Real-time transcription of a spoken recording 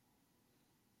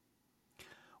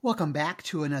Welcome back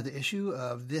to another issue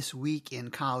of This Week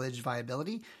in College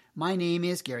Viability. My name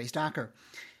is Gary Stocker.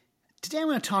 Today I'm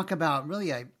going to talk about really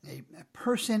a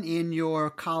person in your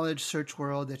college search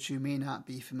world that you may not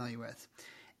be familiar with,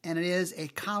 and it is a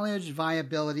college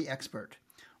viability expert.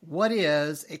 What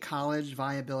is a college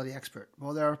viability expert?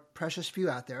 Well, there are precious few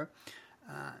out there,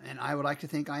 and I would like to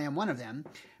think I am one of them,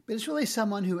 but it's really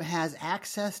someone who has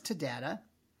access to data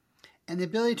and the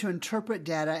ability to interpret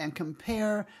data and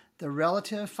compare the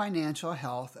relative financial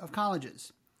health of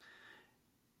colleges,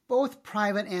 both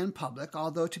private and public,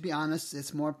 although to be honest,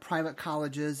 it's more private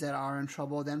colleges that are in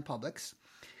trouble than publics.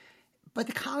 But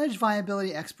the college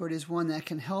viability expert is one that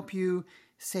can help you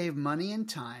save money and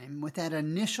time with that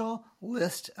initial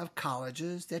list of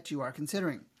colleges that you are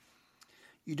considering.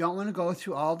 You don't want to go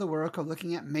through all the work of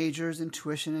looking at majors and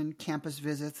tuition and campus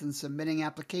visits and submitting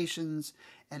applications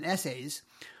and essays,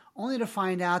 only to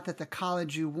find out that the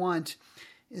college you want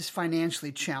is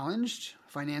financially challenged,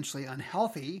 financially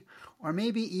unhealthy, or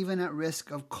maybe even at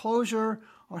risk of closure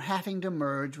or having to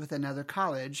merge with another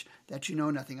college that you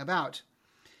know nothing about.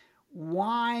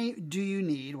 Why do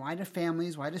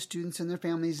students and their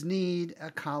families need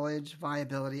a college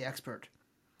viability expert?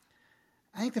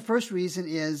 I think the first reason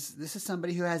is this is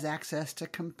somebody who has access to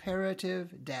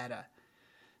comparative data,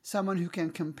 someone who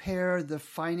can compare the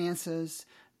finances,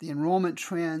 the enrollment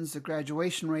trends, the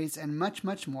graduation rates, and much,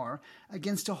 much more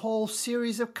against a whole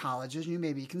series of colleges you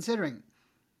may be considering.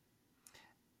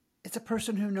 It's a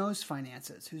person who knows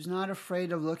finances, who's not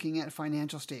afraid of looking at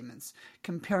financial statements,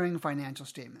 comparing financial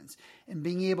statements, and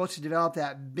being able to develop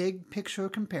that big picture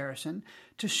comparison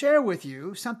to share with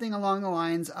you something along the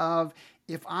lines of,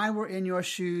 if I were in your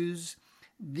shoes,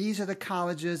 these are the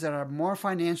colleges that are more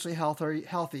financially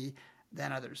healthy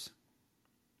than others.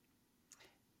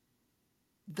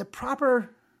 The proper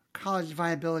college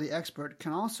viability expert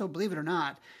can also, believe it or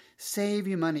not, save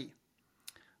you money.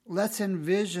 Let's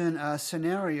envision a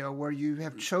scenario where you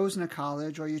have chosen a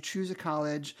college or you choose a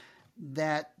college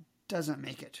that doesn't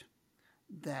make it,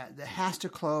 that has to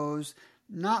close,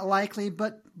 not likely,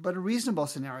 but a reasonable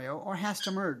scenario, or has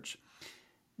to merge.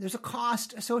 There's a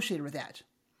cost associated with that.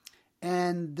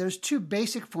 And there's two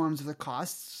basic forms of the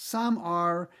costs. Some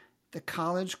are the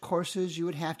college courses you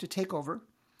would have to take over.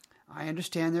 I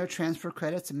understand there are transfer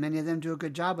credits, and many of them do a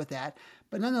good job with that.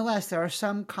 But nonetheless, there are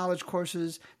some college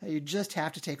courses that you just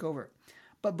have to take over.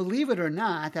 But believe it or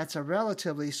not, that's a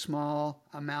relatively small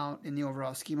amount in the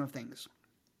overall scheme of things.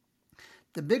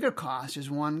 The bigger cost is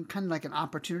one kind of like an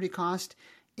opportunity cost.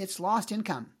 It's lost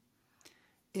income.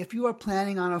 If you are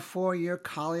planning on a 4-year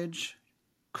college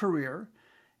career,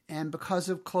 and because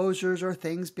of closures or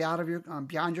things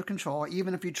beyond your control,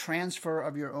 even if you transfer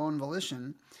of your own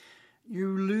volition,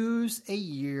 you lose a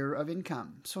year of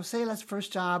income. So say that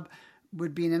first job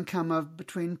would be an income of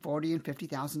between $40,000 and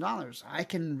 $50,000. I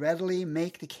can readily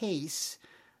make the case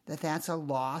that that's a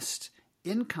lost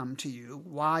income to you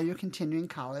while you're continuing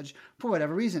college for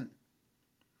whatever reason.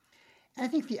 And I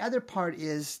think the other part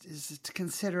is to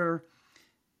consider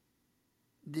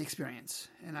the experience.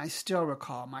 And I still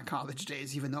recall my college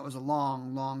days, even though it was a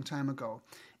long, long time ago.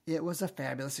 It was a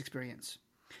fabulous experience.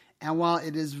 And while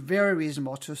it is very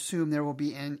reasonable to assume there will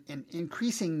be an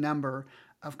increasing number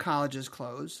of colleges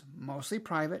close, mostly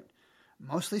private,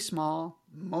 mostly small,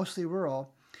 mostly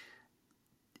rural,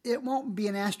 it won't be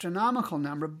an astronomical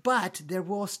number, but there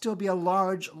will still be a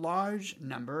large, large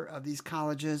number of these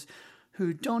colleges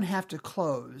who don't have to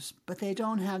close, but they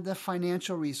don't have the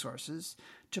financial resources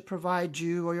to provide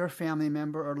you or your family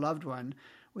member or loved one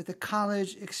with a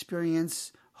college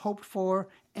experience hoped for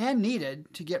and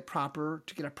needed to get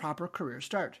a proper career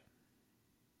start.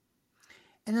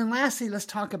 And then lastly, let's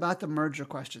talk about the merger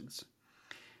questions.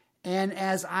 And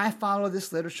as I follow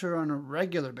this literature on a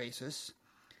regular basis,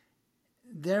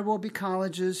 there will be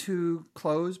colleges who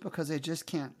close because they just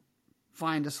can't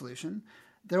find a solution.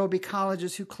 There will be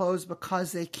colleges who close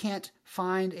because they can't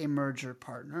find a merger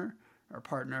partner or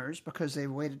partners because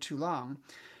they've waited too long.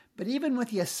 But even with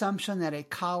the assumption that a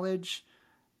college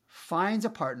finds a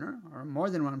partner or more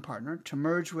than one partner to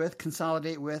merge with,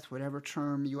 consolidate with, whatever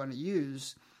term you want to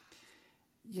use,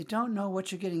 you don't know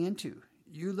what you're getting into.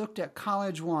 You looked at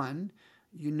college one,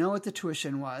 you know what the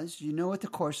tuition was, you know what the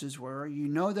courses were, you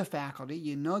know the faculty,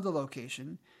 you know the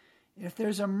location. If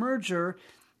there's a merger,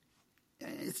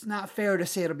 it's not fair to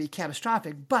say it'll be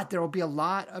catastrophic, but there will be a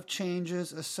lot of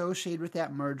changes associated with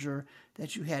that merger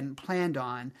that you hadn't planned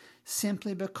on,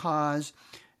 simply because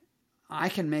I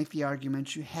can make the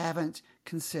argument you haven't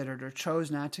considered or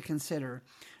chose not to consider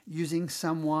using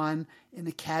someone in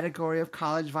the category of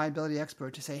college viability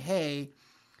expert to say, hey,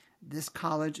 this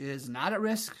college is not at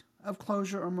risk of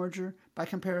closure or merger by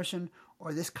comparison,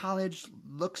 or this college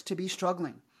looks to be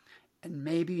struggling, and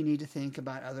maybe you need to think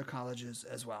about other colleges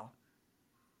as well.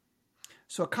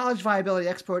 So a college viability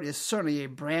expert is certainly a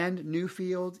brand new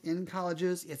field in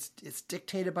colleges. It's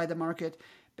dictated by the market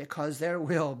because there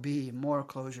will be more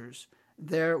closures.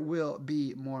 There will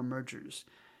be more mergers.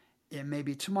 It may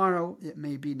be tomorrow, it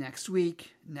may be next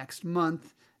week, next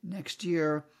month, next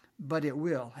year, but it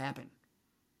will happen.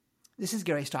 This is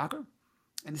Gary Stalker,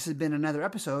 and this has been another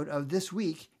episode of This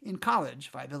Week in College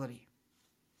Viability.